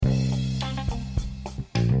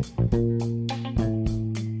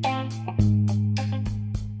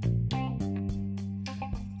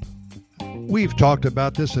We've talked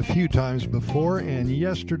about this a few times before, and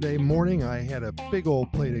yesterday morning I had a big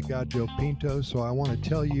old plate of Gallo Pinto, so I want to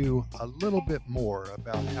tell you a little bit more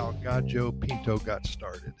about how Gallo Pinto got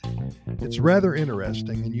started. It's rather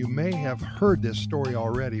interesting, and you may have heard this story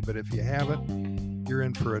already, but if you haven't, you're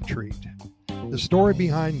in for a treat. The story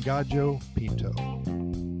behind Gallo Pinto.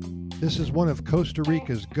 This is one of Costa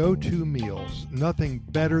Rica's go-to meals. Nothing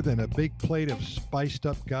better than a big plate of spiced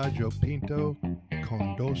up Gallo Pinto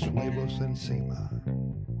con dos huevos encima,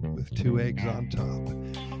 with 2 eggs on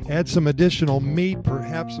top. Add some additional meat,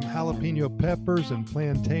 perhaps some jalapeno peppers and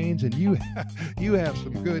plantains, and you have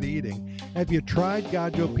some good eating. Have you tried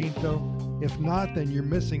Gallo Pinto? If not, then you're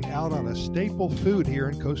missing out on a staple food here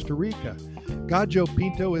in Costa Rica. Gallo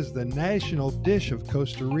Pinto is the national dish of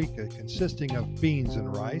Costa Rica, consisting of beans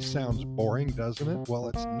and rice. Sounds boring, doesn't it? Well,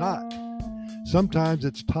 it's not. Sometimes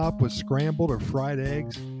it's topped with scrambled or fried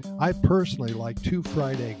eggs. I personally like 2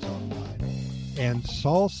 fried eggs on mine. And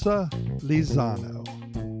salsa Lizano,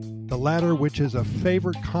 the latter which is a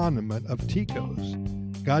favorite condiment of Ticos.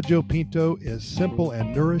 Gallo Pinto is simple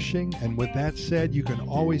and nourishing, and with that said, you can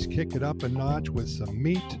always kick it up a notch with some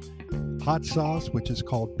meat, hot sauce, which is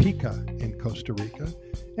called pica in Costa Rica,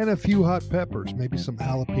 and a few hot peppers, maybe some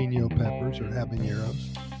jalapeno peppers or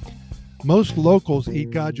habaneros. Most locals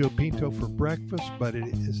eat Gallo Pinto for breakfast, but it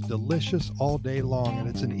is delicious all day long, and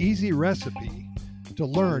it's an easy recipe to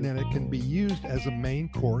learn, and it can be used as a main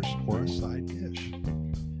course or a side dish.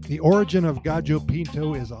 The origin of Gallo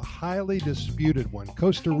Pinto is a highly disputed one.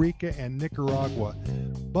 Costa Rica and Nicaragua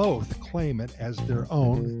both claim it as their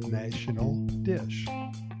own national dish.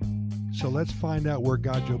 So let's find out where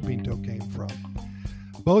Gallo Pinto came from.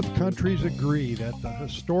 Both countries agree that the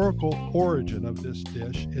historical origin of this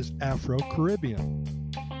dish is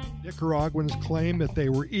Afro-Caribbean. Nicaraguans claim that they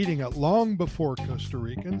were eating it long before Costa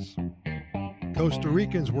Ricans. Costa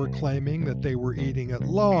Ricans were claiming that they were eating it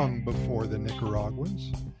long before the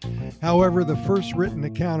Nicaraguans. However, the first written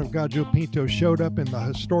account of Gallo Pinto showed up in the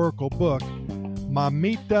historical book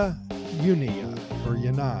Mamita Unia, or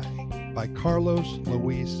Yanai, by Carlos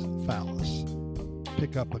Luis Fallas.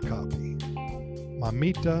 Pick up a copy.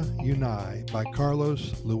 Mamita Unai by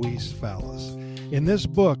Carlos Luis Fallas. In this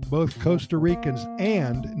book, both Costa Ricans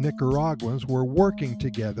and Nicaraguans were working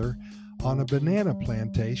together on a banana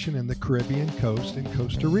plantation in the Caribbean coast in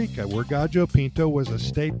Costa Rica, where Gallo Pinto was a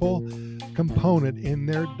staple component in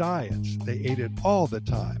their diets. They ate it all the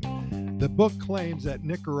time. The book claims that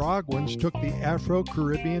Nicaraguans took the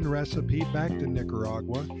Afro-Caribbean recipe back to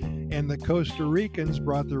Nicaragua, and the Costa Ricans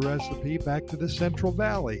brought the recipe back to the Central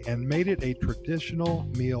Valley and made it a traditional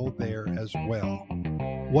meal there as well.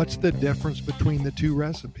 What's the difference between the 2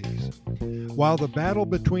 recipes? While the battle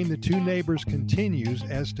between the 2 neighbors continues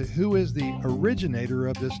as to who is the originator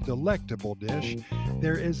of this delectable dish,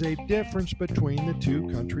 there is a difference between the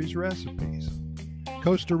 2 countries' recipes.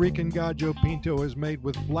 Costa Rican Gallo Pinto is made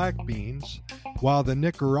with black beans, while the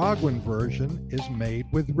Nicaraguan version is made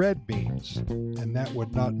with red beans, and that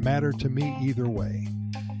would not matter to me either way.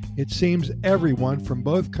 It seems everyone from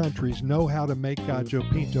both countries know how to make Gallo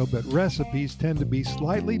Pinto, but recipes tend to be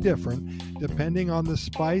slightly different depending on the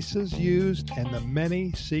spices used and the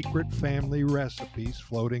many secret family recipes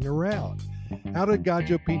floating around. How did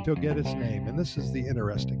Gallo Pinto get its name? And this is the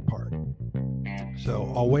interesting part.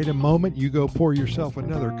 So I'll wait a moment. You go pour yourself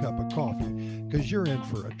another cup of coffee, because you're in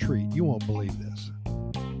for a treat. You won't believe this.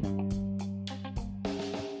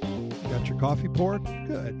 Got your coffee poured?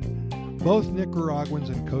 Good. Both Nicaraguans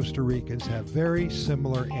and Costa Ricans have very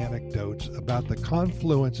similar anecdotes about the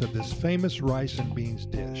confluence of this famous rice and beans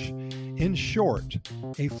dish. In short,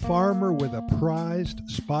 a farmer with a prized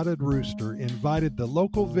spotted rooster invited the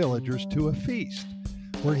local villagers to a feast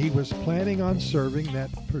where he was planning on serving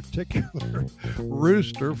that particular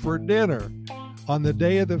rooster for dinner. On the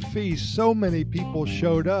day of the feast, so many people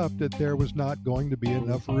showed up that there was not going to be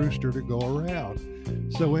enough rooster to go around.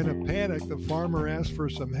 So in a panic, the farmer asked for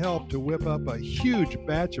some help to whip up a huge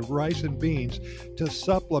batch of rice and beans to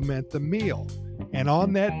supplement the meal. And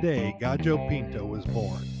on that day, Gallo Pinto was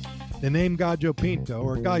born. The name Gallo Pinto,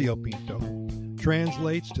 or Gallo Pinto,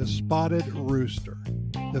 translates to spotted rooster.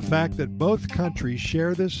 The fact that both countries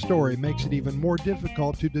share this story makes it even more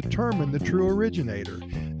difficult to determine the true originator.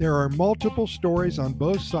 There are multiple stories on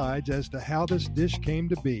both sides as to how this dish came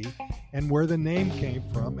to be and where the name came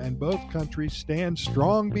from, and both countries stand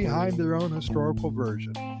strong behind their own historical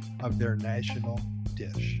version of their national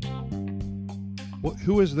dish. Well,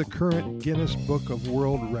 who is the current Guinness Book of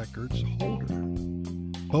World Records holder?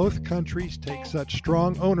 Both countries take such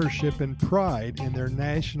strong ownership and pride in their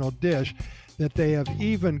national dish that they have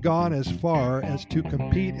even gone as far as to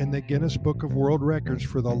compete in the Guinness Book of World Records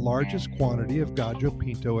for the largest quantity of Gallo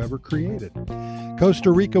Pinto ever created.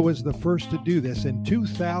 Costa Rica was the first to do this in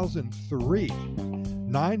 2003.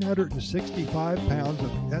 965 pounds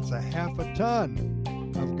that's a half a ton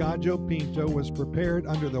of Gallo Pinto was prepared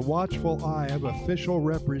under the watchful eye of official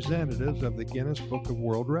representatives of the Guinness Book of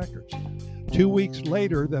World Records. 2 weeks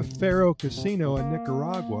later, the Faro Casino in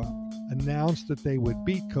Nicaragua announced that they would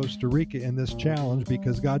beat Costa Rica in this challenge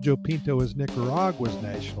because Gallo Pinto is Nicaragua's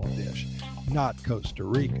national dish, not Costa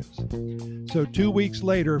Rica's. So 2 weeks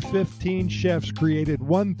later, 15 chefs created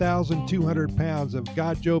 1,200 pounds of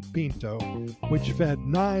Gallo Pinto, which fed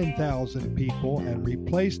 9,000 people and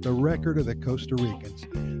replaced the record of the Costa Ricans.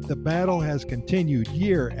 The battle has continued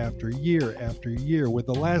year after year after year, with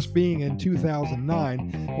the last being in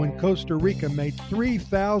 2009 when Costa Rica made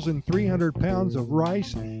 3,300 pounds of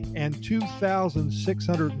rice and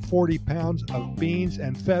 2,640 pounds of beans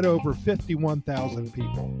and fed over 51,000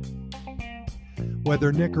 people.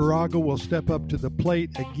 Whether Nicaragua will step up to the plate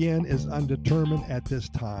again is undetermined at this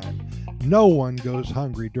time. No one goes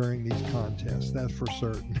hungry during these contests, that's for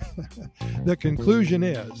certain. The conclusion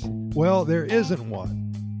is, well, there isn't one.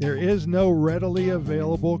 There is no readily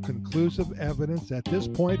available conclusive evidence at this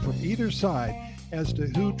point from either side as to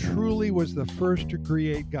who truly was the first to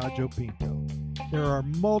create Gallo Pinto. There are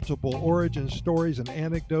multiple origin stories and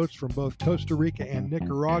anecdotes from both Costa Rica and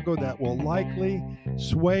Nicaragua that will likely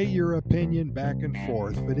sway your opinion back and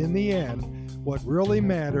forth. But in the end, what really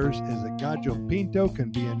matters is that Gallo Pinto can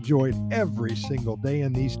be enjoyed every single day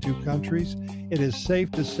in these two countries. It is safe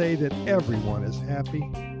to say that everyone is happy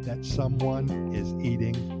that someone is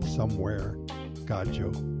eating somewhere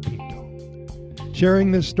Gallo Pinto.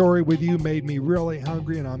 Sharing this story with you made me really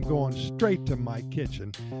hungry, and I'm going straight to my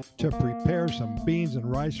kitchen to prepare some beans and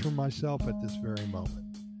rice for myself at this very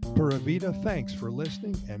moment. Pura Vida, thanks for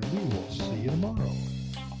listening, and we will see you tomorrow.